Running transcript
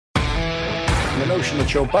the notion that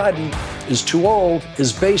Joe Biden is too old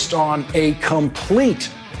is based on a complete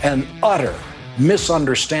and utter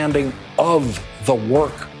misunderstanding of the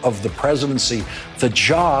work of the presidency. The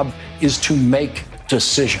job is to make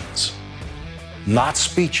decisions, not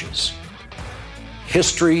speeches.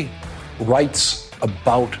 History writes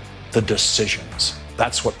about the decisions.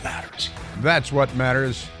 That's what matters. That's what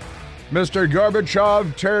matters. Mr.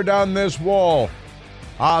 Gorbachev, tear down this wall.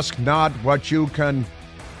 Ask not what your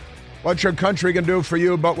country can do for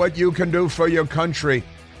you, but what you can do for your country.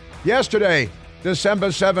 Yesterday, December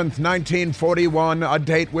 7th, 1941, a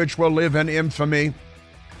date which will live in infamy.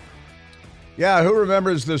 Yeah, who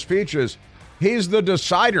remembers the speeches? He's the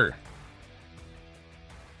decider.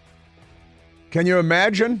 Can you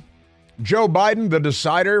imagine? Joe Biden, the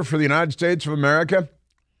decider for the United States of America?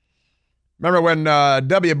 Remember when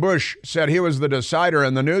W. Bush said he was the decider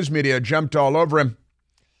and the news media jumped all over him,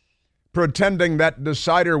 pretending that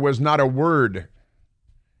decider was not a word.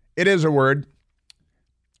 It is a word.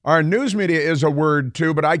 Our news media is a word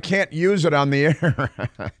too, but I can't use it on the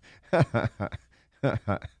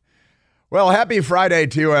air. Well, happy Friday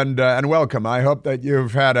to you and welcome. I hope that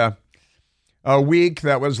you've had a week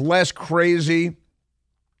that was less crazy.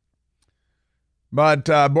 But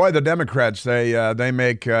boy, the Democrats, they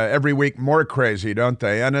make every week more crazy, don't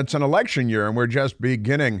they? And it's an election year, and we're just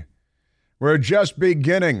beginning. We're just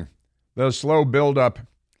beginning the slow buildup.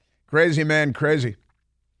 Crazy man, crazy.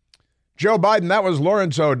 Joe Biden, that was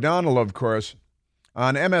Lawrence O'Donnell, of course,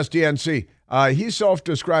 on MSDNC. He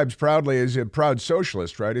self-describes proudly as a proud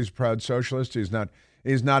socialist, right? He's a proud socialist. He's not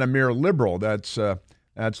a mere liberal. That's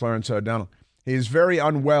Lawrence O'Donnell. He's very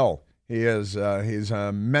unwell. He's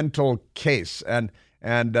a mental case. And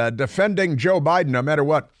defending Joe Biden, no matter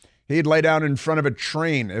what, he'd lay down in front of a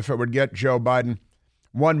train if it would get Joe Biden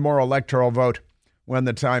one more electoral vote when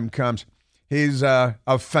the time comes. He's a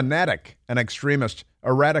fanatic, an extremist,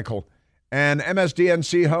 a radical, an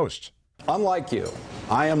MSDNC host. Unlike you,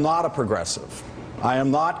 I am not a progressive. I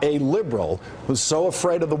am not a liberal who's so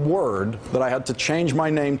afraid of the word that I had to change my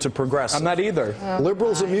name to progressive. I'm not either.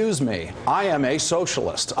 Liberals amuse me. I am a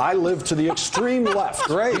socialist. I live to the extreme left.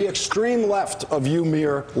 Great. The extreme left of you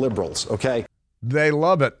mere liberals, okay? They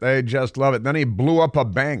love it. They just love it. Then he blew up a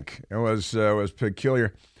bank. It was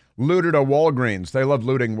peculiar. Looted a Walgreens. They love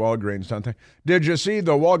looting Walgreens, don't they? Did you see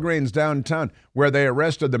the Walgreens downtown where they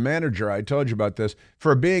arrested the manager? I told you about this,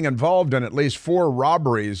 for being involved in at least 4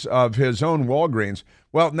 robberies of his own Walgreens.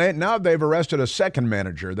 Well, now they've arrested a second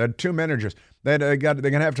manager. They're 2 managers. They're going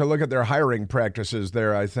to have to look at their hiring practices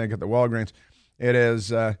there, I think, at the Walgreens.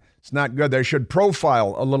 It's not good. They should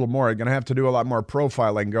profile a little more. They're going to have to do a lot more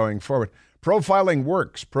profiling going forward. Profiling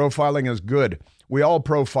works. Profiling is good. We all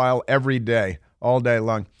profile every day, all day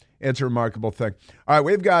long. It's a remarkable thing. All right,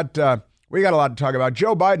 we got a lot to talk about.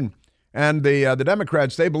 Joe Biden and the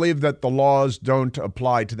Democrats, they believe that the laws don't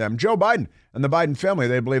apply to them. Joe Biden and the Biden family,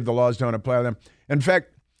 they believe the laws don't apply to them. In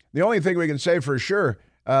fact, the only thing we can say for sure,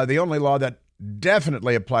 the only law that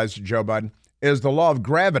definitely applies to Joe Biden is the law of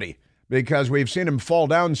gravity, because we've seen him fall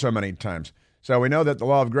down so many times. So we know that the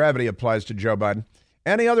law of gravity applies to Joe Biden.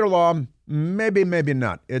 Any other law, maybe, maybe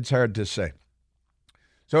not. It's hard to say.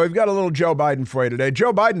 So we've got a little Joe Biden for you today.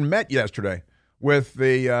 Joe Biden met yesterday with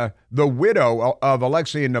the widow of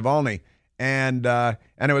Alexei Navalny, and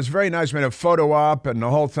it was very nice. Made a photo op and the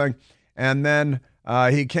whole thing, and then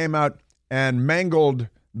he came out and mangled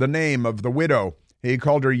the name of the widow. He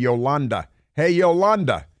called her Yolanda. Hey,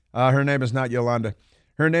 Yolanda. Her name is not Yolanda.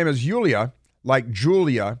 Her name is Yulia, like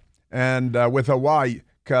Julia, and with a Y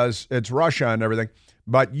because it's Russia and everything.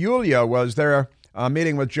 But Yulia was there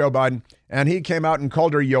meeting with Joe Biden, and he came out and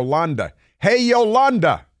called her Yolanda. Hey,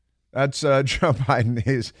 Yolanda! That's Joe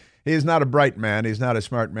Biden. He's not a bright man. He's not a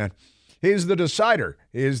smart man. He's the decider.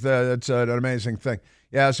 It's an amazing thing.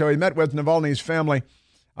 Yeah, so he met with Navalny's family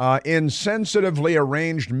in sensitively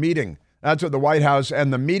arranged meeting. That's what the White House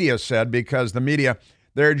and the media said, because the media,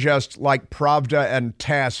 they're just like Pravda and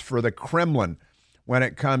TASS for the Kremlin when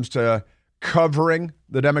it comes to covering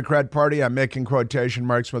the Democrat Party. I'm making quotation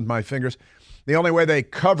marks with my fingers. The only way they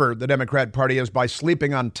cover the Democrat Party is by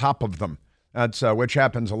sleeping on top of them. That's which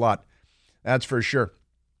happens a lot. That's for sure.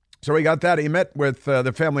 So he got that. He met with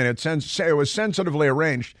the family, and it was sensitively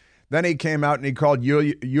arranged. Then he came out and he called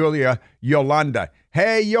Yulia Yolanda.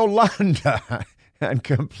 Hey, Yolanda. And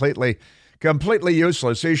completely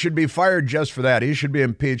useless. He should be fired just for that. He should be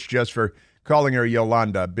impeached just for calling her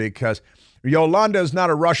Yolanda, because Yolanda is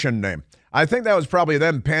not a Russian name. I think that was probably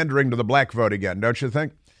them pandering to the black vote again, don't you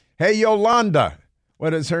think? Hey, Yolanda.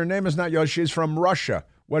 What is her name? Is not Yolanda. She's from Russia.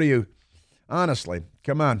 What are you? Honestly,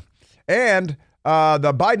 come on. And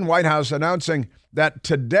the Biden White House announcing that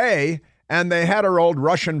today And they had our old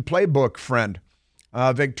Russian playbook friend,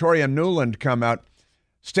 Victoria Nuland, come out,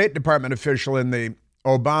 State Department official in the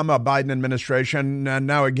Obama-Biden administration, and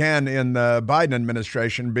now again in the Biden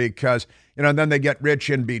administration, because, then they get rich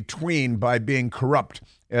in between by being corrupt.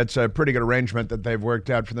 It's a pretty good arrangement that they've worked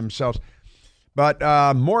out for themselves. But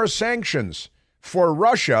more sanctions for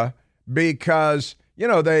Russia because,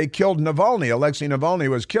 they killed Navalny. Alexei Navalny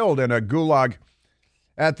was killed in a gulag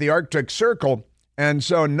at the Arctic Circle. And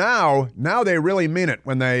so now they really mean it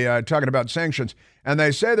when they talking about sanctions. And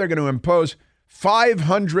they say they're going to impose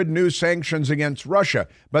 500 new sanctions against Russia.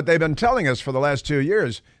 But they've been telling us for the last 2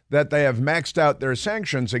 years that they have maxed out their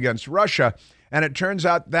sanctions against Russia. And it turns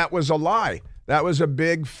out that was a lie. That was a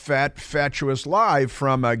big, fat, fatuous lie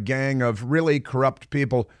from a gang of really corrupt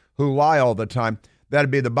people who lie all the time.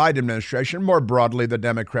 That'd be the Biden administration, more broadly the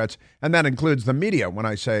Democrats. And that includes the media when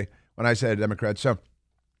I say Democrats. So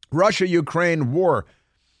Russia-Ukraine war.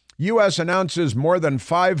 U.S. announces more than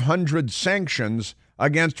 500 sanctions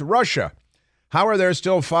against Russia. How are there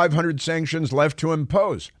still 500 sanctions left to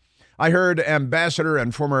impose? I heard Ambassador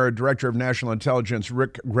and former Director of National Intelligence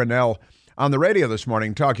Rick Grenell on the radio this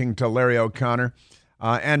morning talking to Larry O'Connor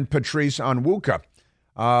and Patrice Onwuka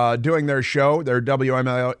doing their show,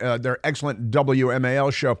 their excellent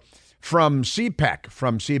WMAL show from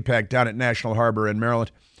CPAC down at National Harbor in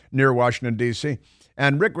Maryland near Washington, D.C.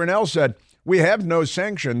 And Rick Grenell said, we have no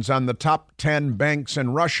sanctions on the top 10 banks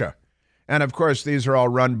in Russia. And, of course, these are all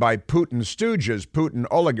run by Putin stooges, Putin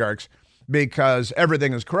oligarchs, because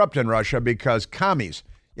everything is corrupt in Russia because commies.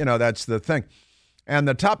 That's the thing. And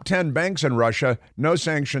the top 10 banks in Russia, no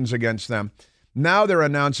sanctions against them. Now they're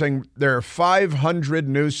announcing there are 500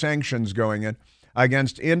 new sanctions going in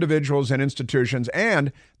against individuals and institutions.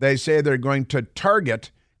 And they say they're going to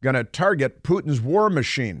target Putin's war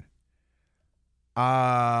machine.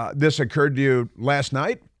 This occurred to you last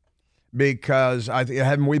night? Because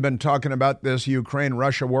haven't we been talking about this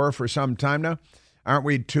Ukraine-Russia war for some time now? Aren't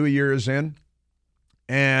we 2 years in?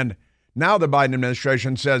 And now the Biden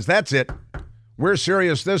administration says, that's it. We're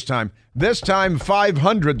serious this time. This time,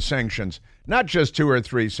 500 sanctions. Not just 2 or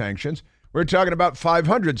 3 sanctions. We're talking about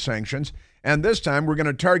 500 sanctions. And this time, we're going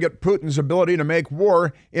to target Putin's ability to make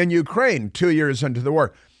war in Ukraine 2 years into the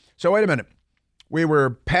war. So wait a minute. We were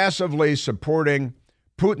passively supporting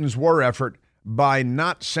Putin's war effort by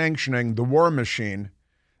not sanctioning the war machine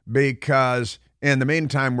because in the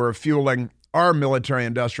meantime, we're fueling our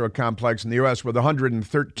military-industrial complex in the U.S. with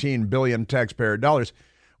 $113 billion taxpayer dollars,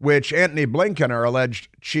 which Antony Blinken, our alleged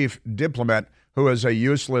chief diplomat, who is a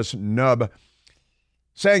useless nub,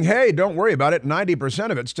 saying, hey, don't worry about it.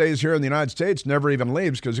 90% of it stays here in the United States, never even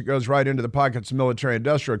leaves because it goes right into the pockets of the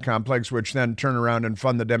military-industrial complex, which then turn around and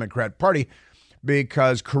fund the Democrat Party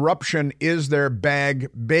because corruption is their bag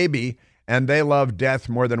baby, and they love death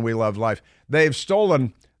more than we love life. They've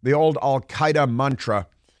stolen the old Al-Qaeda mantra,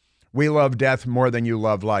 we love death more than you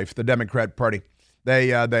love life, the Democrat Party.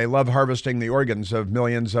 They love harvesting the organs of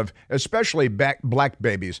millions of, especially black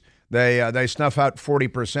babies. They snuff out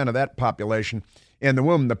 40% of that population in the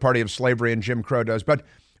womb, the party of slavery and Jim Crow does. But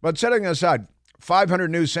setting aside, 500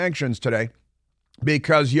 new sanctions today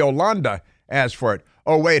because Yolanda asked for it.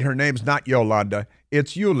 Oh, wait, her name's not Yolanda.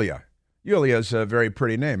 It's Yulia. Yulia's a very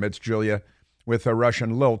pretty name. It's Julia with a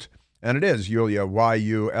Russian lilt. And it is Yulia,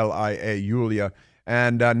 Y-U-L-I-A, Yulia.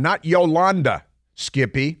 And not Yolanda,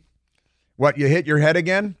 Skippy. What, you hit your head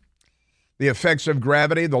again? The effects of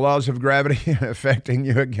gravity, the laws of gravity affecting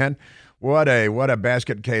you again? What a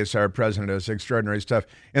basket case our president is. Extraordinary stuff.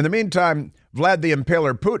 In the meantime, Vlad the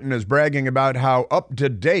Impaler Putin is bragging about how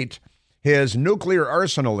up-to-date his nuclear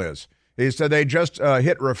arsenal is. He said they just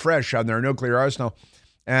hit refresh on their nuclear arsenal,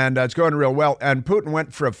 and it's going real well. And Putin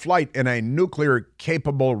went for a flight in a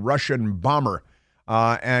nuclear-capable Russian bomber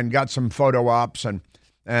and got some photo ops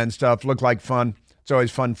and stuff. Looked like fun. It's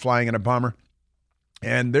always fun flying in a bomber.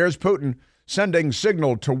 And there's Putin sending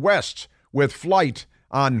signal to West with flight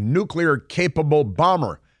on nuclear-capable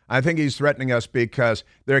bomber. I think he's threatening us because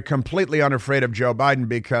they're completely unafraid of Joe Biden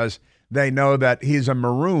because they know that he's a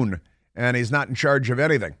maroon and he's not in charge of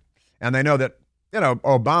anything. And they know that,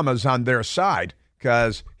 Obama's on their side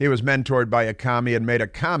because he was mentored by a commie and made a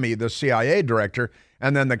commie the CIA director.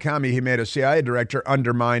 And then the commie he made a CIA director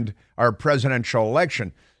undermined our presidential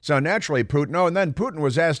election. So naturally, Putin, and then Putin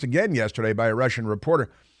was asked again yesterday by a Russian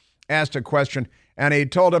reporter, asked a question, and he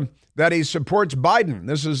told him that he supports Biden.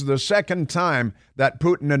 This is the second time that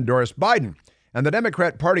Putin endorsed Biden. And the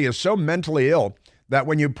Democrat Party is so mentally ill that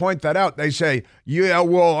when you point that out, they say, yeah,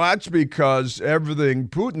 well, that's because everything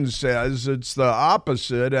Putin says, it's the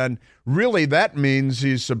opposite. And really, that means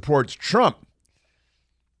he supports Trump.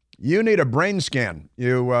 you need a brain scan.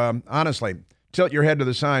 You honestly tilt your head to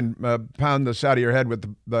the side, pound the side of your head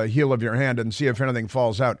with the heel of your hand and see if anything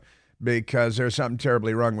falls out, because there's something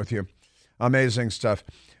terribly wrong with you. Amazing stuff.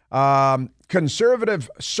 Conservative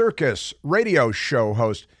circus radio show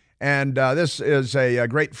host, and this is a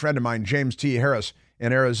great friend of mine, James T. Harris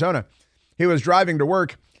in Arizona. He was driving to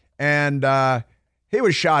work, and he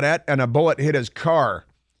was shot at, and a bullet hit his car.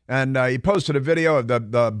 And he posted a video of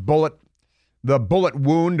the bullet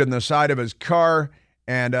wound in the side of his car,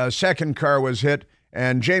 and a second car was hit.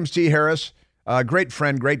 And James T. Harris, a great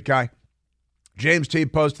friend, great guy, James T.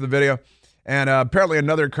 posted the video, and apparently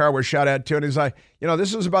another car was shot at too. And he's like,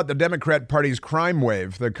 this is about the Democrat Party's crime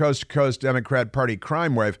wave, the coast-to-coast Democrat Party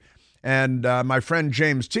crime wave. And my friend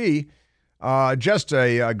James T., just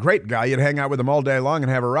a great guy. You'd hang out with him all day long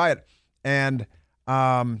and have a riot. And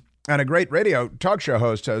a great radio talk show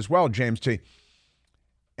host as well, James T.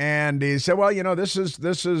 And he said, well, this is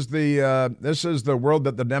the world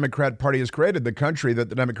that the Democrat Party has created, the country that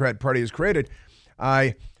the Democrat Party has created.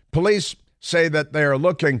 Police say that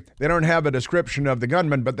they don't have a description of the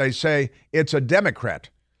gunman, but they say it's a Democrat.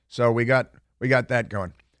 So we got that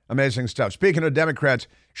going. Amazing stuff. Speaking of Democrats,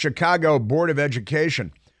 Chicago Board of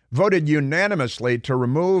Education voted unanimously to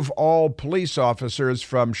remove all police officers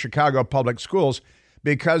from Chicago public schools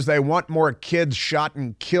because they want more kids shot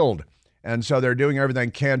and killed. And so they're doing everything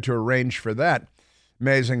they can to arrange for that.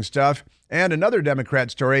 Amazing stuff. And another Democrat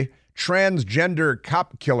story, transgender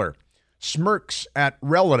cop killer smirks at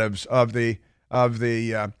relatives this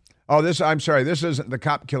isn't the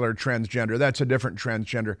cop killer transgender. That's a different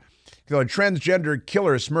transgender. The transgender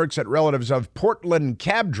killer smirks at relatives of Portland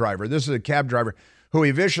cab driver. This is a cab driver who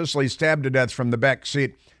he viciously stabbed to death from the back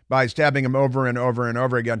seat by stabbing him over and over and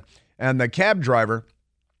over again. And the cab driver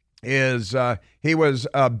he was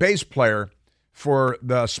a bass player for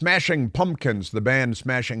the Smashing Pumpkins, the band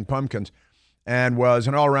Smashing Pumpkins, and was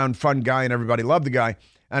an all-around fun guy, and everybody loved the guy.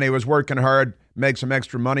 And he was working hard, make some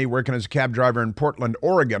extra money, working as a cab driver in Portland,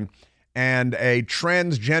 Oregon, and a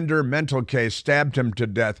transgender mental case stabbed him to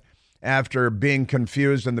death after being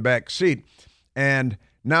confused in the back seat. And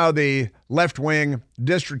now the left-wing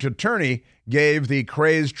district attorney gave the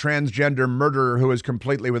crazed transgender murderer, who is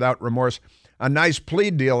completely without remorse, a nice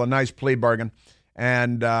plea deal, a nice plea bargain.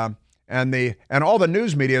 And all the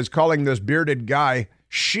news media is calling this bearded guy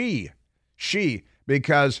she,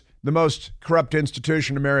 because the most corrupt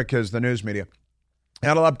institution in America is the news media.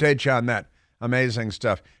 And I'll update you on that. Amazing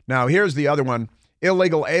stuff. Now, here's the other one.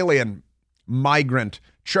 Illegal alien migrant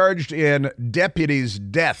charged in deputy's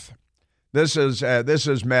death. This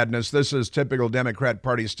is madness. This is typical Democrat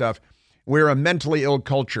Party stuff. We're a mentally ill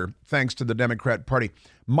culture, thanks to the Democrat Party.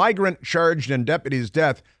 Migrant charged in deputy's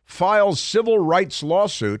death files civil rights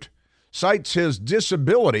lawsuit, cites his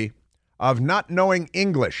disability of not knowing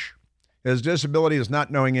English. His disability is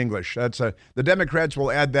not knowing English. The Democrats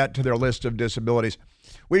will add that to their list of disabilities.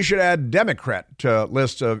 We should add Democrat to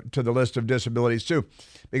the list of disabilities too,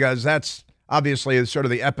 because that's obviously sort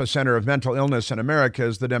of the epicenter of mental illness in America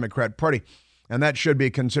is the Democrat Party, and that should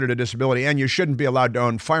be considered a disability. And you shouldn't be allowed to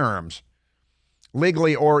own firearms,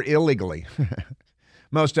 legally or illegally.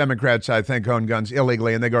 Most Democrats, I think, own guns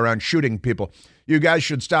illegally, and they go around shooting people. You guys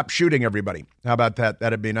should stop shooting everybody. How about that?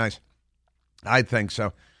 That'd be nice. I think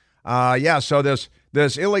so. So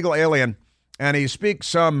this illegal alien, and he speaks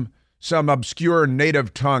some obscure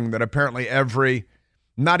native tongue that apparently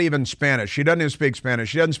not even Spanish. He doesn't even speak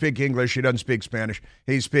Spanish. He doesn't speak English. He doesn't speak Spanish.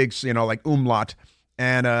 He speaks, like umlaut.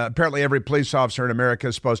 And apparently every police officer in America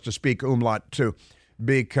is supposed to speak umlaut too,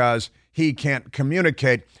 because he can't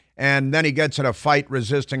communicate. And then he gets in a fight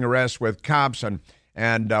resisting arrest with cops, and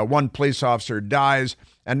one police officer dies.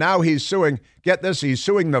 And now he's suing, get this, he's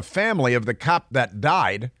suing the family of the cop that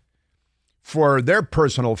died for their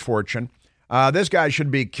personal fortune. This guy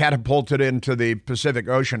should be catapulted into the Pacific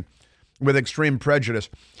Ocean with extreme prejudice.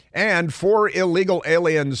 And 4 illegal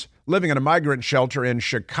aliens living in a migrant shelter in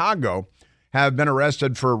Chicago have been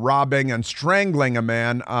arrested for robbing and strangling a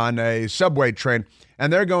man on a subway train.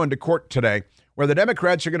 And they're going to court today, where the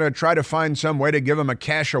Democrats are going to try to find some way to give them a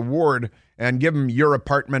cash award and give them your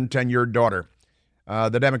apartment and your daughter.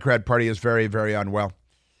 The Democrat Party is very, very unwell.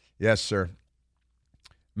 Yes, sir.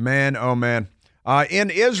 Man, oh man. In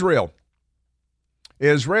Israel,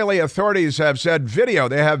 Israeli authorities have said they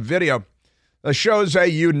have video that shows a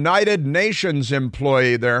United Nations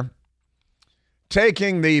employee there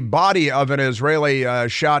taking the body of an Israeli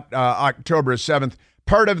shot October 7th.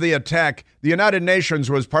 Part of the attack, the United Nations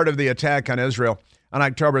was part of the attack on Israel on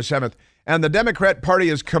October 7th. And the Democrat Party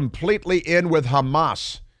is completely in with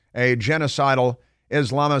Hamas, a genocidal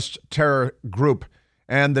Islamist terror group.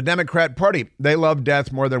 And the Democrat Party, they love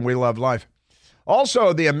death more than we love life.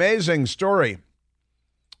 Also, the amazing story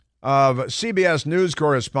of CBS News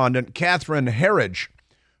correspondent Catherine Herridge,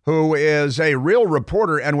 who is a real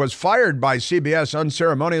reporter and was fired by CBS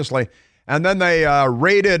unceremoniously. And then they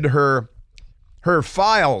raided her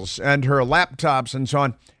files and her laptops and so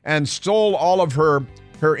on and stole all of her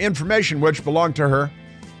information, which belonged to her,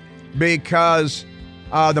 because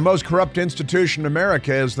the most corrupt institution in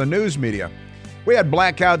America is the news media. We had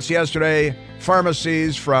blackouts yesterday,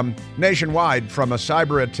 pharmacies from nationwide from a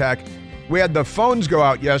cyber attack. We had the phones go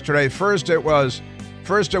out yesterday. First it was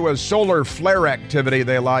solar flare activity.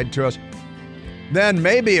 They lied to us. Then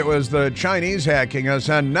maybe it was the Chinese hacking us.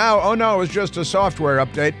 And now, oh no, it was just a software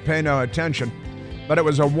update. Pay no attention. But it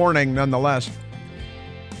was a warning nonetheless.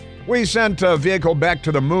 We sent a vehicle back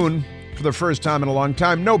to the moon for the first time in a long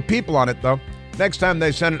time. No people on it, though. Next time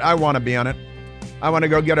they send it, I want to be on it. I want to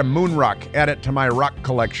go get a moon rock, add it to my rock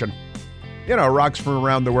collection. You know, rocks from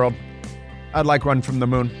around the world. I'd like one from the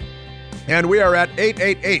moon. And we are at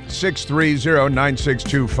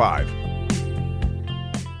 888-630-9625.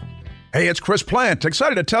 Hey, it's Chris Plant,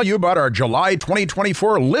 excited to tell you about our July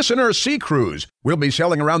 2024 Listener Sea Cruise. We'll be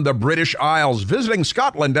sailing around the British Isles, visiting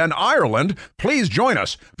Scotland and Ireland. Please join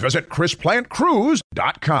us. Visit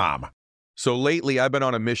ChrisPlantCruise.com. So lately, I've been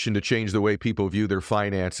on a mission to change the way people view their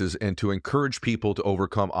finances and to encourage people to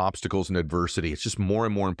overcome obstacles and adversity. It's just more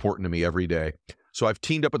and more important to me every day. So I've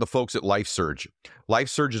teamed up with the folks at Life Surge. Life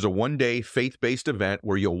Surge is a one-day faith-based event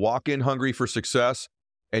where you'll walk in hungry for success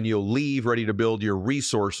and you'll leave ready to build your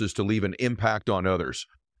resources to leave an impact on others.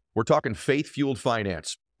 We're talking faith-fueled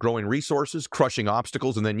finance, growing resources, crushing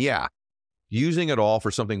obstacles, and then, using it all for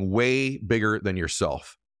something way bigger than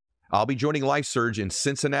yourself. I'll be joining Life Surge in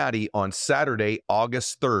Cincinnati on Saturday,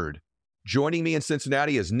 August 3rd. Joining me in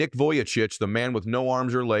Cincinnati is Nick Vujicic, the man with no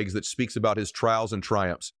arms or legs that speaks about his trials and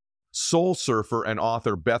triumphs. Soul surfer and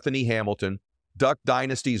author Bethany Hamilton, Duck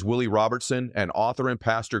Dynasty's Willie Robertson, and author and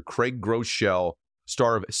pastor Craig Groeschel,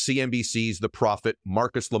 star of CNBC's The Prophet,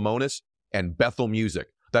 Marcus Lemonis, and Bethel Music.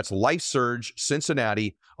 That's Life Surge,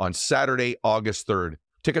 Cincinnati, on Saturday, August 3rd.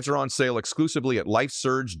 Tickets are on sale exclusively at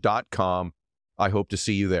lifesurge.com. I hope to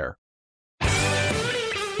see you there.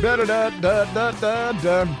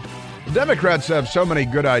 Democrats have so many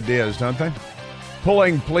good ideas, don't they?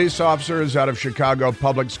 Pulling police officers out of Chicago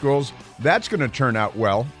public schools, that's going to turn out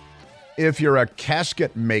well. If you're a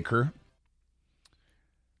casket maker,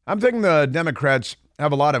 I'm thinking the Democrats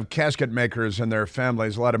have a lot of casket makers in their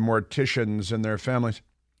families, a lot of morticians in their families.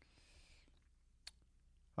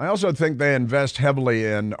 I also think they invest heavily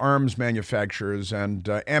in arms manufacturers and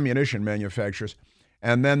ammunition manufacturers,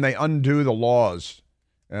 and then they undo the laws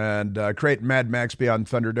and create Mad Max Beyond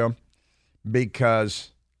Thunderdome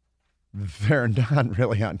because they're not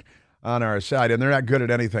really on our side, and they're not good at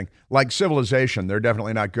anything. Like civilization, they're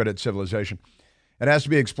definitely not good at civilization. It has to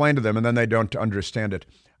be explained to them, and then they don't understand it.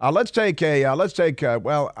 Let's take you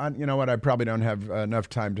know what? I probably don't have enough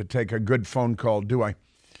time to take a good phone call, do I?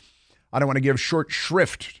 I don't want to give short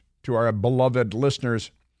shrift to our beloved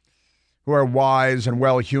listeners who are wise and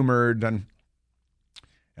well-humored and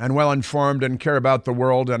well-informed and care about the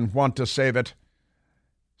world and want to save it.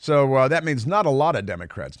 So that means not a lot of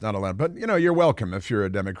Democrats, not a lot. But, you're welcome if you're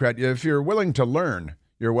a Democrat. If you're willing to learn,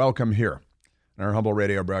 you're welcome here in our humble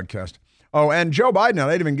radio broadcast. Oh, and Joe Biden, I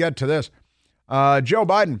didn't even get to this. Joe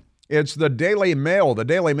Biden, it's the Daily Mail. The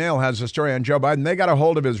Daily Mail has a story on Joe Biden. They got a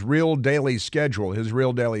hold of his real daily schedule.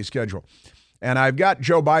 And I've got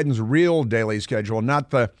Joe Biden's real daily schedule, not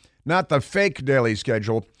the fake daily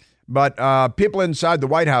schedule, but people inside the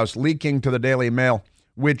White House leaking to the Daily Mail,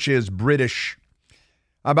 which is British,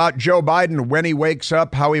 about Joe Biden, when he wakes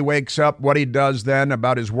up, how he wakes up, what he does then,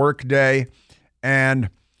 about his work day.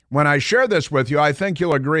 And when I share this with you, I think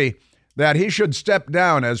you'll agree that he should step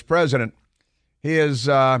down as president. He's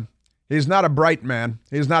not a bright man.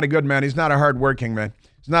 He's not a good man. He's not a hardworking man.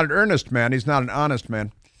 He's not an earnest man. He's not an honest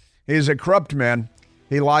man. He's a corrupt man.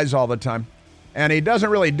 He lies all the time. And he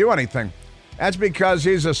doesn't really do anything. That's because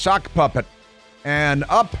he's a sock puppet. And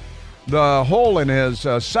up the hole in his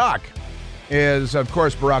sock is, of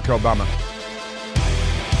course, Barack Obama.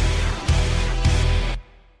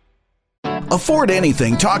 Afford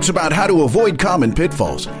Anything talks about how to avoid common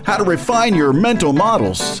pitfalls, how to refine your mental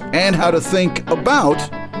models, and how to think about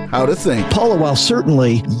how to think. Paula, while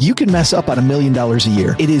certainly you can mess up on $1 million a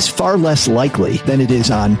year, it is far less likely than it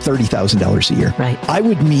is on $30,000 a year. Right. I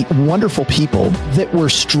would meet wonderful people that were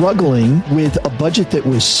struggling with a budget that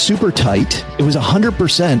was super tight. It was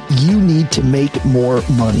 100%. You need to make more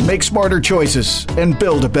money. Make smarter choices and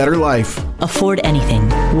build a better life. Afford Anything,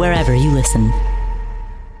 wherever you listen.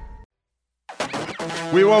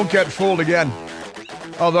 We won't get fooled again,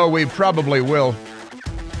 although we probably will.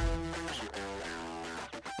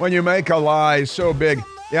 When you make a lie so big.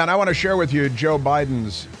 Yeah, and I want to share with you Joe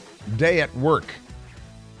Biden's day at work.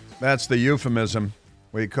 That's the euphemism.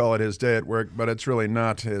 We call it his day at work, but it's really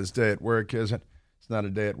not his day at work, is it? It's not a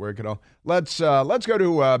day at work at all. Let's go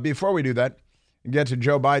to, before we do that, and get to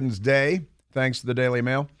Joe Biden's day, thanks to the Daily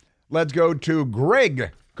Mail. Let's go to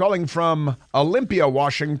Greg, calling from Olympia,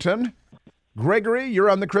 Washington. Gregory, you're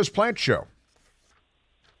on the Chris Plante Show.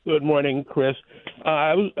 Good morning, Chris.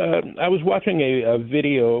 I was watching a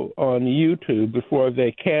video on YouTube before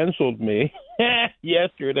they canceled me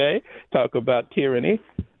yesterday. Talk about tyranny.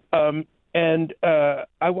 And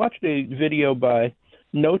I watched a video by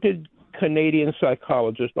noted Canadian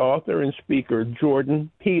psychologist, author, and speaker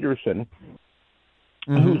Jordan Peterson,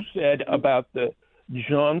 who said about the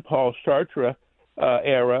Jean-Paul Sartre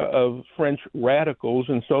era of French radicals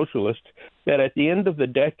and socialists that at the end of the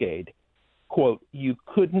decade, quote, you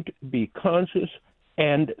couldn't be conscious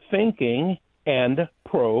and thinking and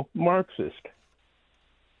pro-Marxist.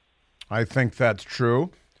 I think that's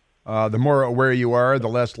true. The more aware you are, the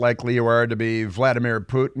less likely you are to be Vladimir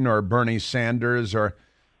Putin or Bernie Sanders or,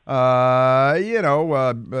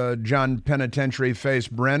 John Penitentiary Face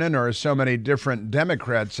Brennan or so many different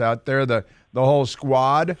Democrats out there. The whole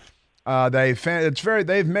squad.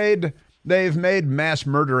 They've made mass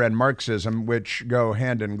murder and Marxism, which go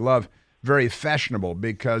hand in glove, very fashionable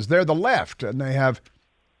because they're the left and they have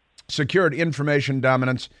secured information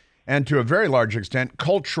dominance and to a very large extent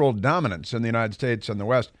cultural dominance in the United States and the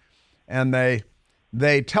West. And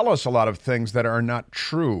they tell us a lot of things that are not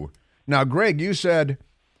true. Now, Greg, you said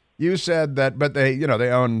that, but they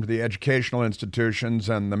own the educational institutions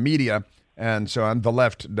and the media and so on. The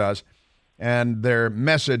left does, and their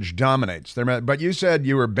message dominates. But you said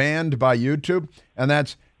you were banned by YouTube,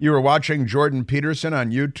 and you were watching Jordan Peterson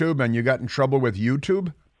on YouTube, and you got in trouble with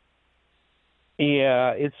YouTube.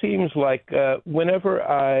 Yeah, it seems like whenever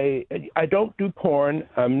I don't do porn,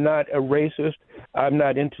 I'm not a racist, I'm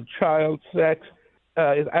not into child sex,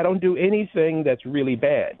 I don't do anything that's really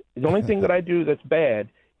bad. The only thing that I do that's bad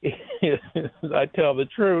is I tell the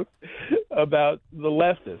truth about the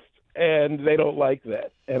leftists, and they don't like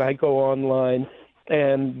that. And I go online,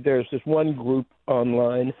 and there's this one group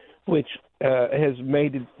online which has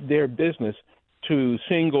made it their business to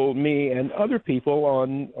single me and other people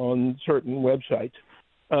on certain websites,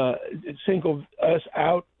 single us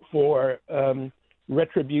out for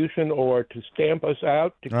retribution or to stamp us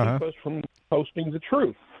out to keep us from posting the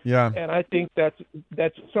truth. Yeah. And I think that's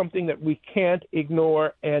something that we can't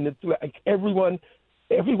ignore, and it's like everyone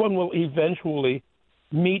will eventually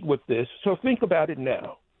meet with this. So think about it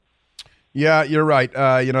now. Yeah, you're right.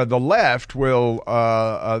 The left will,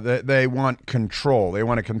 they want control. They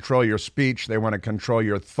want to control your speech. They want to control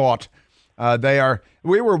your thought.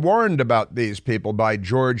 We were warned about these people by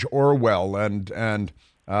George Orwell and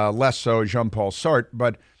less so Jean-Paul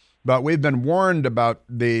Sartre, but we've been warned about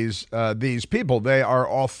these people. They are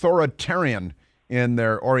authoritarian in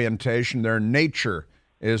their orientation. Their nature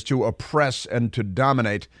is to oppress and to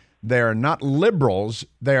dominate. They are not liberals.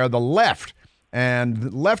 They are the left. And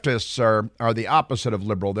leftists are the opposite of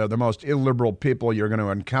liberal. They're the most illiberal people you're going to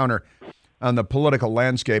encounter on the political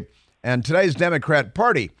landscape. And today's Democrat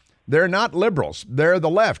Party, they're not liberals. They're the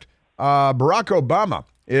left. Barack Obama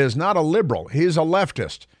is not a liberal. He's a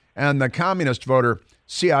leftist. And the communist voter,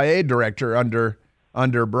 CIA director under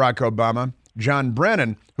Barack Obama, John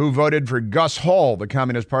Brennan, who voted for Gus Hall, the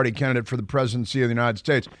Communist Party candidate for the presidency of the United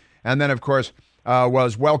States, and then, of course,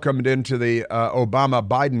 was welcomed into the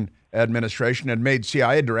Obama-Biden administration and made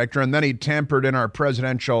CIA director, and then he tampered in our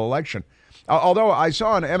presidential election. Although I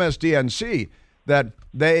saw on MSDNC that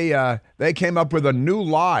they came up with a new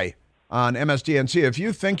lie on MSDNC. If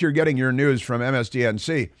you think you're getting your news from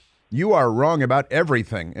MSDNC, you are wrong about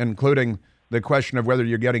everything, including the question of whether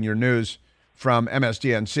you're getting your news from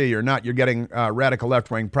MSDNC or not. You're getting radical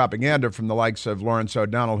left-wing propaganda from the likes of Lawrence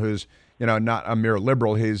O'Donnell, who's not a mere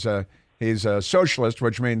liberal. He's a socialist,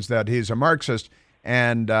 which means that he's a Marxist.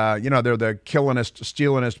 And, they're the killingest,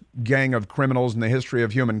 stealingest gang of criminals in the history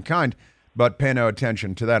of humankind, but pay no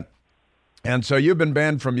attention to that. And so you've been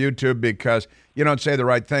banned from YouTube because you don't say the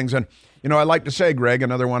right things. And, I like to say, Greg,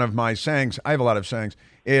 another one of my sayings, I have a lot of sayings,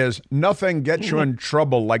 is nothing gets you in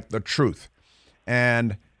trouble like the truth.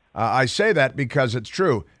 And I say that because it's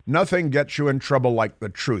true. Nothing gets you in trouble like the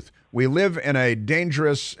truth. We live in a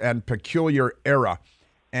dangerous and peculiar era.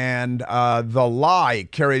 And the lie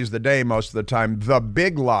carries the day most of the time. The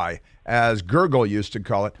big lie, as Gurgle used to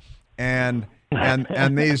call it, and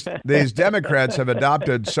these Democrats have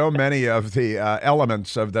adopted so many of the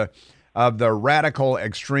elements of the of the radical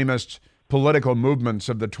extremist political movements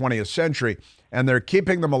of the 20th century, and they're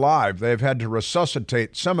keeping them alive. They've had to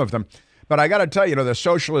resuscitate some of them. But I got to tell you, the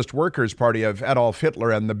Socialist Workers' Party of Adolf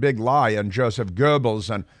Hitler and the Big Lie and Joseph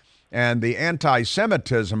Goebbels and the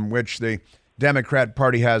anti-Semitism which the Democrat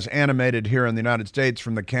Party has animated here in the United States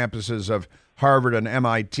from the campuses of Harvard and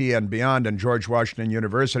MIT and beyond and George Washington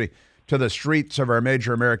University to the streets of our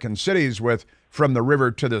major American cities with From the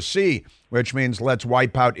River to the Sea, which means let's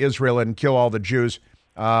wipe out Israel and kill all the Jews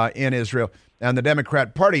in Israel. And the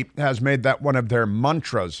Democrat Party has made that one of their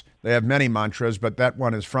mantras. They have many mantras, but that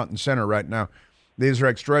one is front and center right now. These are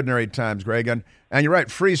extraordinary times, Greg. And you're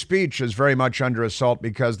right, free speech is very much under assault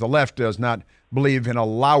because the left does not believe in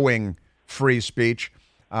allowing free speech,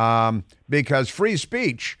 because free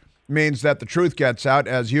speech means that the truth gets out,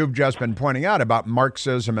 as you've just been pointing out about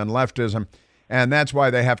Marxism and leftism, and that's why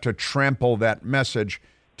they have to trample that message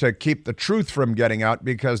to keep the truth from getting out,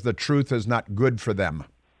 because the truth is not good for them.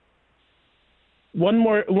 One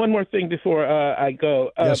more thing before I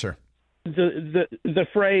go. Yes, sir. The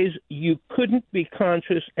phrase "you couldn't be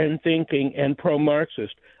conscious and thinking and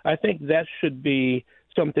pro-Marxist," I think that should be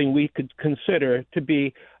something we could consider to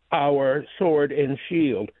be our sword and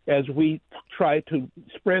shield as we try to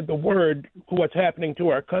spread the word what's happening to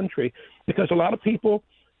our country, because a lot of people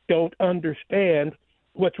don't understand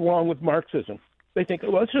what's wrong with Marxism. They think,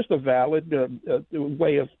 well, it's just a valid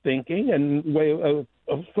way of thinking and way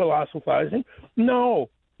of philosophizing. No,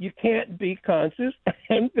 you can't be conscious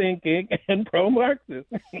and thinking and pro-Marxist.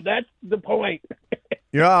 That's the point.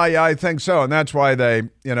 Yeah, I think so, and that's why they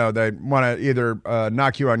want to either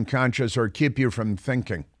knock you unconscious or keep you from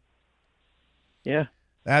thinking. Yeah,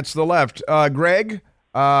 that's the left. Greg,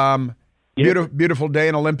 beautiful day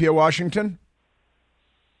in Olympia, Washington.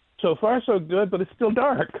 So far, so good, but it's still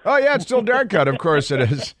dark. Oh, yeah, it's still dark out. Of course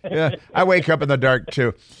it is. Yeah, I wake up in the dark,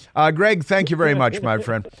 too. Greg, thank you very much, my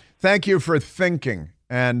friend. Thank you for thinking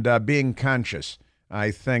and being conscious. I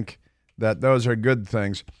think that those are good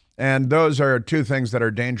things. And those are two things that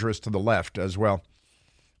are dangerous to the left as well.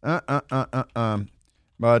 But I'm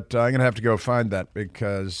going to have to go find that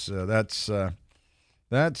because that's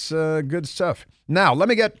good stuff. Now, let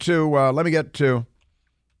me get to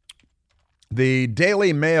the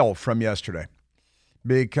Daily Mail from yesterday,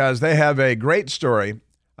 because they have a great story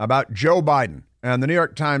about Joe Biden, and the New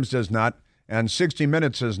York Times does not, and 60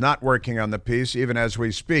 Minutes is not working on the piece even as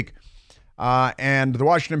we speak, and the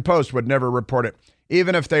Washington Post would never report it,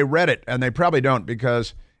 even if they read it, and they probably don't,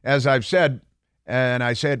 because, as I've said, and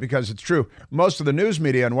I say it because it's true, most of the news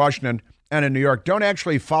media in Washington and in New York don't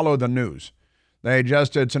actually follow the news.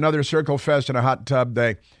 It's another circle fest in a hot tub.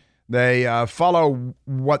 They follow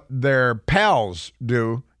what their pals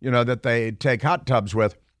do, that they take hot tubs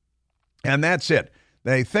with, and that's it.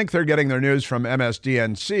 They think they're getting their news from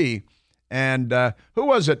MSDNC, and who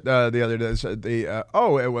was it the other day?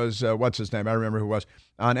 It was, what's his name? I remember who it was,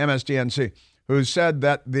 on MSDNC, who said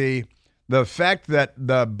that the fact that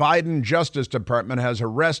the Biden Justice Department has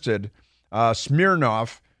arrested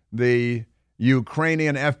Smirnov, the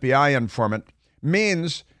Ukrainian FBI informant,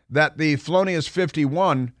 means that the Felonious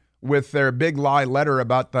 51, with their big lie letter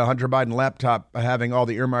about the Hunter Biden laptop having all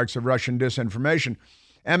the earmarks of Russian disinformation,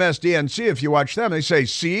 MSDNC, if you watch them, they say,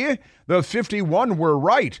 see, the 51 were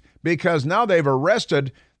right, because now they've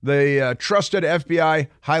arrested the trusted FBI,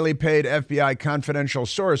 highly paid FBI confidential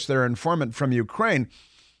source, their informant from Ukraine,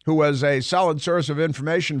 who was a solid source of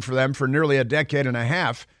information for them for nearly a decade and a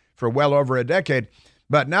half, for well over a decade.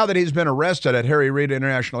 But now that he's been arrested at Harry Reid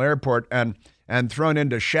International Airport and thrown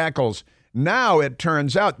into shackles, now it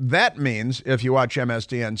turns out that means, if you watch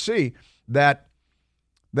MSDNC, that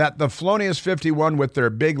the Felonious 51 with their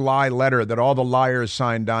big lie letter that all the liars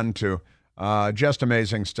signed on to, just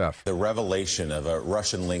amazing stuff. The revelation of a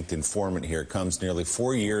Russian-linked informant here comes nearly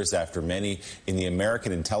 4 years after many in the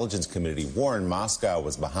American intelligence community warned Moscow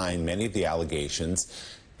was behind many of the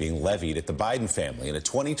allegations being levied at the Biden family. In a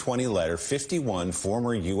 2020 letter, 51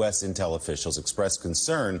 former U.S. intel officials expressed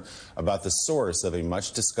concern about the source of a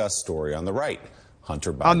much-discussed story on the right,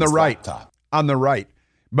 Hunter Biden's laptop. On the right.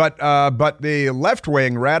 But the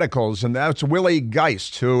left-wing radicals, and that's Willie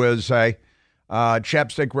Geist, who is a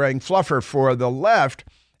chapstick-wearing fluffer for the left,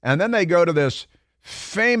 and then they go to this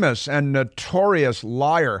famous and notorious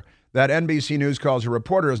liar that NBC News calls a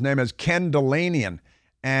reporter. His name is Ken Delanian,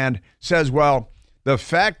 and says, well, the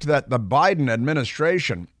fact that the Biden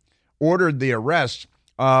administration ordered the arrest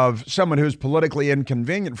of someone who's politically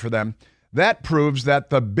inconvenient for them, that proves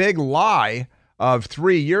that the big lie of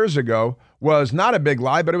 3 years ago was not a big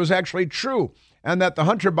lie, but it was actually true, and that the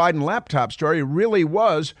Hunter Biden laptop story really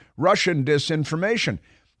was Russian disinformation.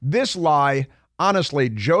 This lie honestly,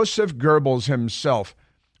 Joseph Goebbels himself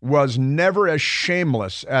was never as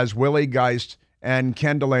shameless as Willie Geist and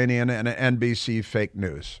Ken Delanian and NBC fake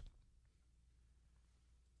news.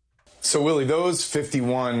 So, Willie, those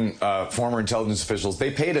 51 former intelligence officials, they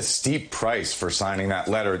paid a steep price for signing that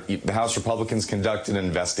letter. The House Republicans conducted an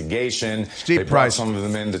investigation. They brought some of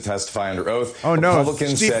them in to testify under oath. Oh, no.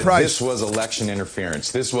 Republicans said this was election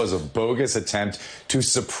interference. This was a bogus attempt to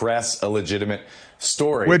suppress a legitimate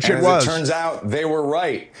story. Which and it was. As it turns out, they were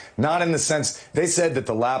right. Not in the sense, they said that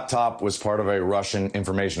the laptop was part of a Russian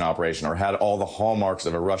information operation or had all the hallmarks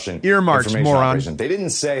of a Russian information operation. They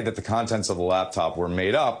didn't say that the contents of the laptop were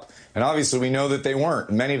made up. And obviously, we know that they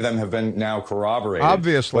weren't. Many of them have been now corroborated.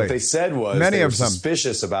 Obviously. What they said was they were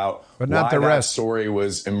suspicious about why that story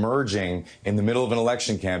was emerging in the middle of an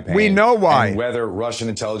election campaign. We know why. And whether Russian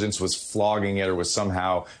intelligence was flogging it or was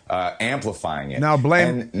somehow amplifying it. Now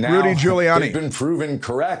blame Rudy Giuliani. They've been proven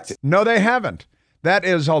correct. No, they haven't. That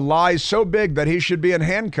is a lie so big that he should be in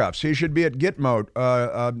handcuffs. He should be at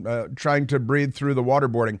Gitmo trying to breathe through the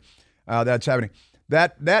waterboarding that's happening.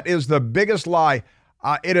 That is the biggest lie.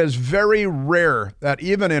 It is very rare that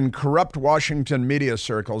even in corrupt Washington media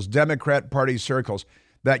circles, Democrat Party circles,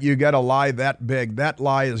 that you get a lie that big. That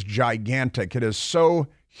lie is gigantic. It is so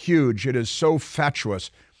huge. It is so fatuous.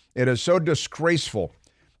 It is so disgraceful.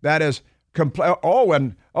 That is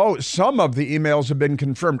some of the emails have been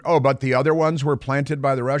confirmed. Oh, but the other ones were planted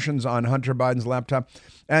by the Russians on Hunter Biden's laptop.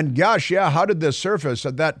 And gosh, yeah, how did this surface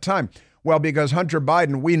at that time? Well, because Hunter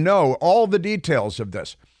Biden, we know all the details of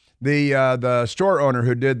this. The store owner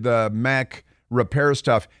who did the Mac repair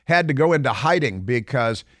stuff had to go into hiding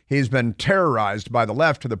because he's been terrorized by the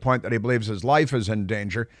left to the point that he believes his life is in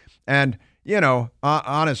danger. And,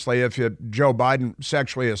 honestly, if Joe Biden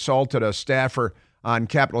sexually assaulted a staffer on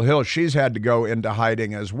Capitol Hill, she's had to go into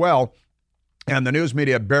hiding as well. And the news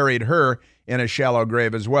media buried her in a shallow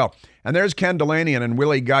grave as well. And there's Ken Delanian and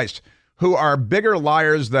Willie Geist, who are bigger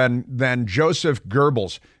liars than Joseph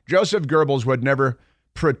Goebbels. Joseph Goebbels would never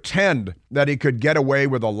pretend that he could get away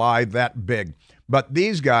with a lie that big. But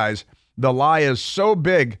these guys, the lie is so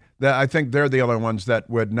big that I think they're the only ones that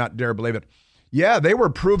would not dare believe it. Yeah, they were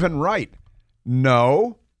proven right.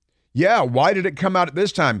 No. Yeah, why did it come out at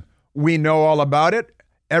this time? We know all about it.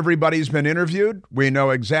 Everybody's been interviewed. We know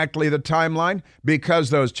exactly the timeline because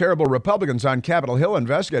those terrible Republicans on Capitol Hill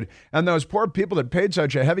investigated. And those poor people that paid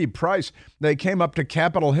such a heavy price, they came up to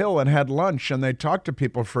Capitol Hill and had lunch and they talked to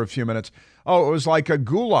people for a few minutes. Oh, it was like a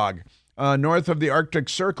gulag north of the Arctic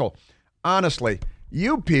Circle. Honestly,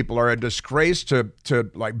 you people are a disgrace to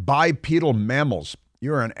like bipedal mammals.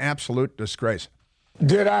 You're an absolute disgrace.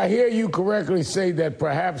 Did I hear you correctly say that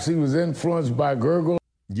perhaps he was influenced by Gergel?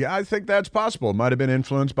 Yeah, I think that's possible. Might have been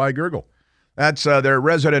influenced by Gergel. That's their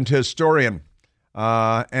resident historian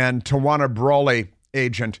and Tawana Brawley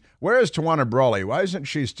agent. Where is Tawana Brawley? Why isn't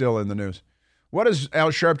she still in the news? What has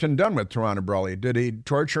Al Sharpton done with Tawana Brawley? Did he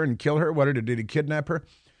torture and kill her? Did he kidnap her?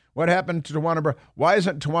 What happened to Tawana Brawley? Why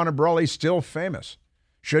isn't Tawana Brawley still famous?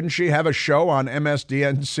 Shouldn't she have a show on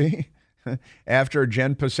MSDNC after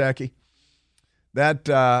Jen Psaki?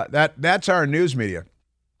 That's our news media,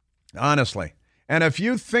 honestly. And if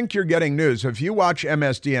you think you're getting news, if you watch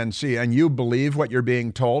MSDNC and you believe what you're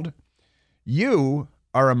being told, you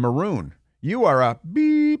are a maroon. You are a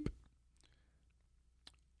beep.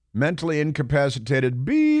 Mentally incapacitated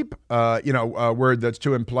beep. A word that's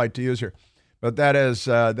too impolite to use here. But that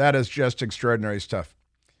is just extraordinary stuff.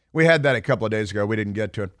 We had that a couple of days ago. We didn't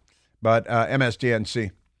get to it. But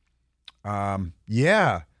MSDNC.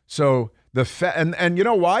 Yeah. So and you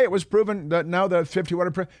know why it was proven that now the 51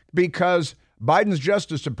 are proven? Because Biden's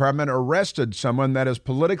Justice Department arrested someone that is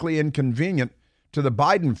politically inconvenient to the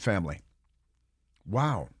Biden family.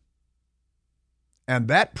 Wow. And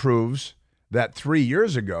that proves that 3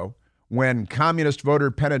 years ago, when communist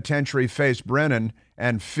voter penitentiary face Brennan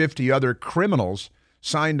and 50 other criminals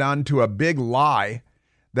signed on to a big lie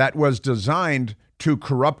that was designed to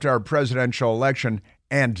corrupt our presidential election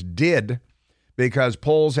and did, because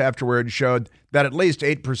polls afterward showed that at least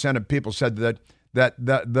 8% of people said that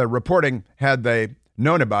the reporting, had they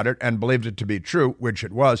known about it and believed it to be true, which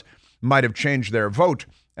it was, might have changed their vote,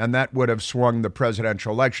 and that would have swung the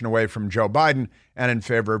presidential election away from Joe Biden and in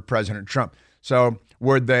favor of President Trump. So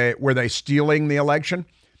were they stealing the election?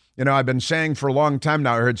 I've been saying for a long time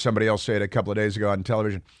now, I heard somebody else say it a couple of days ago on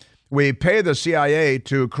television, we pay the CIA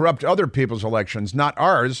to corrupt other people's elections, not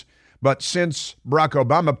ours, but since Barack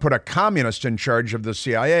Obama put a communist in charge of the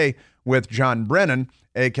CIA with John Brennan,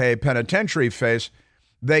 a.k.a. penitentiary face,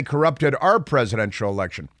 they corrupted our presidential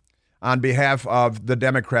election on behalf of the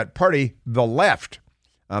Democrat Party, the left.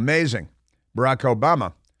 Amazing. Barack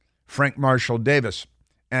Obama Frank Marshall Davis,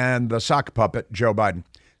 and the sock puppet, Joe Biden.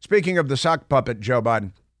 Speaking of the sock puppet, Joe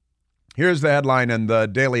Biden, here's the headline in the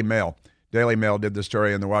Daily Mail. Daily Mail did the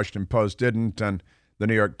story and the Washington Post didn't, and the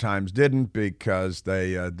New York Times didn't because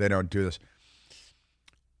they don't do this.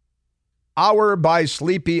 Hour by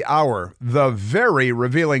sleepy hour, the very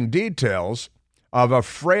revealing details of a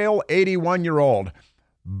frail 81-year-old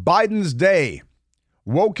Biden's day,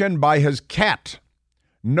 woken by his cat,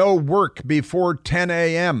 no work before 10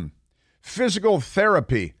 a.m., physical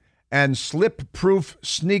therapy and slip-proof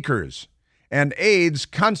sneakers, and aides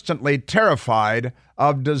constantly terrified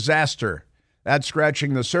of disaster. That's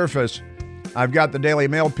scratching the surface. I've got the Daily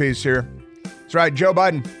Mail piece here. That's right, Joe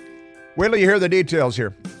Biden. Wait till you hear the details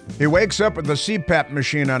here. He wakes up with the CPAP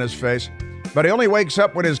machine on his face, but he only wakes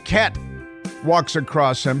up when his cat walks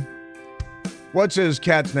across him. What's his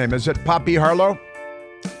cat's name? Is it Poppy Harlow?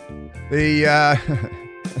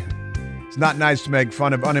 It's not nice to make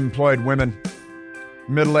fun of unemployed women,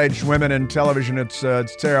 middle-aged women in television. It's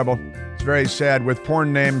terrible. It's very sad. With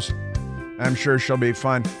porn names, I'm sure she'll be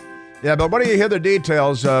fine. Yeah, but when you hear the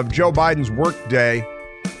details of Joe Biden's work day,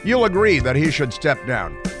 you'll agree that he should step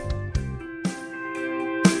down.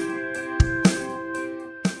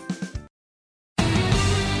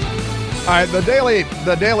 All right,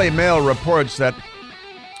 the Daily Mail reports that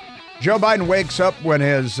Joe Biden wakes up when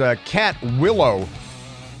his cat Willow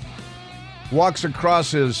walks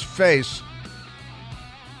across his face,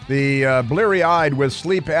 the bleary-eyed with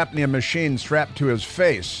sleep apnea machine strapped to his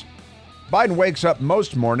face. Biden wakes up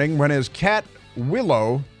most morning when his cat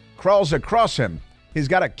Willow crawls across him. He's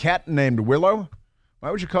got a cat named Willow?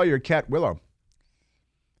 Why would you call your cat Willow?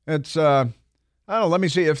 It's, I don't know, let me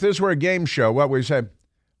see. If this were a game show, what would we say?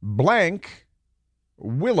 Blank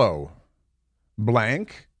Willow.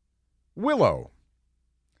 Blank Willow.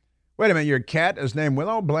 Wait a minute, your cat is named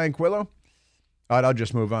Willow? Blank Willow? All right, I'll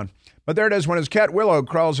just move on. But there it is. When his cat Willow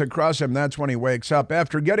crawls across him, that's when he wakes up.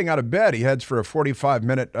 After getting out of bed, he heads for a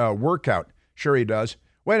 45-minute workout. Sure he does.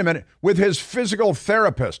 Wait a minute. With his physical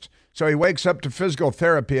therapist. So he wakes up to physical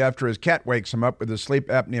therapy after his cat wakes him up with his sleep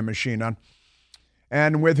apnea machine on.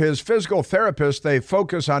 And with his physical therapist, they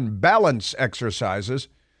focus on balance exercises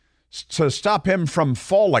to stop him from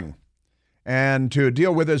falling and to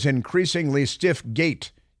deal with his increasingly stiff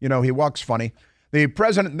gait. You know, he walks funny. The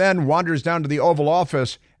president then wanders down to the Oval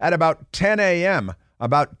Office at about 10 a.m.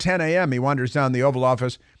 About 10 a.m. he wanders down the Oval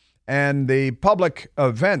Office, and the public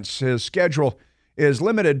events, his schedule is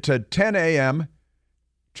limited to 10 a.m.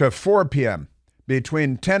 to 4 p.m.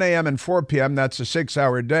 Between 10 a.m. and 4 p.m., that's a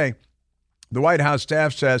 6-hour day. The White House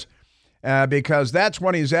staff says because that's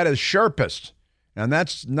when he's at his sharpest, and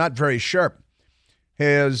that's not very sharp.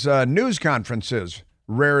 His news conferences,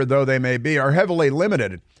 rare though they may be, are heavily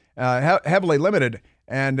limited.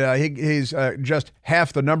 And he's just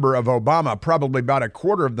half the number of Obama, probably about a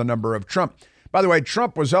quarter of the number of Trump. By the way,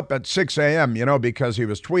 Trump was up at 6 a.m., because he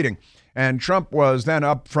was tweeting. And Trump was then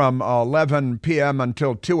up from 11 p.m.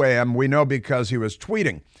 until 2 a.m., we know because he was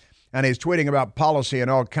tweeting. And he's tweeting about policy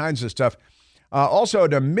and all kinds of stuff. Also,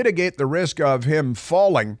 to mitigate the risk of him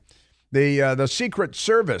falling, the Secret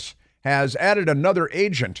Service has added another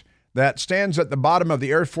agent that stands at the bottom of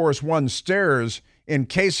the Air Force One stairs in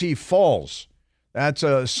case he falls. That's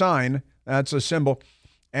a sign. That's a symbol.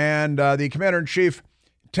 And the commander-in-chief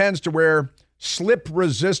tends to wear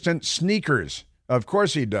slip-resistant sneakers. Of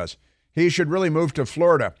course he does. He should really move to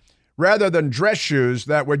Florida. Rather than dress shoes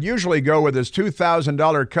that would usually go with his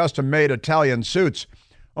 $2,000 custom-made Italian suits.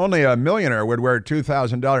 Only a millionaire would wear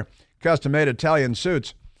 $2,000 custom-made Italian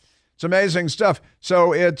suits. It's amazing stuff.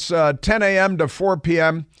 So it's 10 a.m. to 4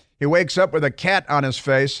 p.m. He wakes up with a cat on his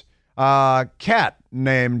face. Cat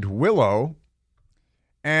named Willow.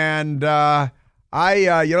 And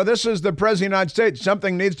this is the President of the United States.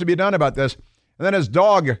 Something needs to be done about this. And then his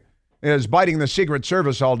dog is biting the Secret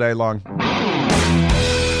Service all day long.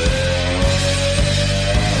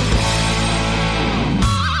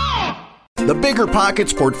 The Bigger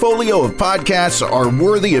Pockets portfolio of podcasts are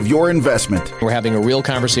worthy of your investment. We're having a real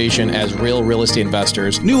conversation as real estate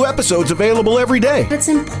investors. New episodes available every day. It's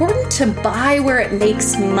important to buy where it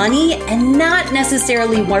makes money and not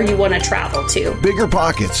necessarily where you want to travel to. Bigger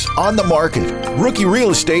Pockets, On the Market, Rookie Real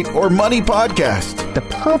Estate, or Money Podcast. The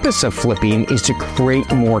purpose of flipping is to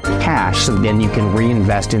create more cash so then you can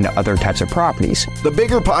reinvest into other types of properties. The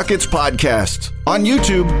Bigger Pockets Podcast on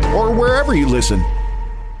YouTube or wherever you listen.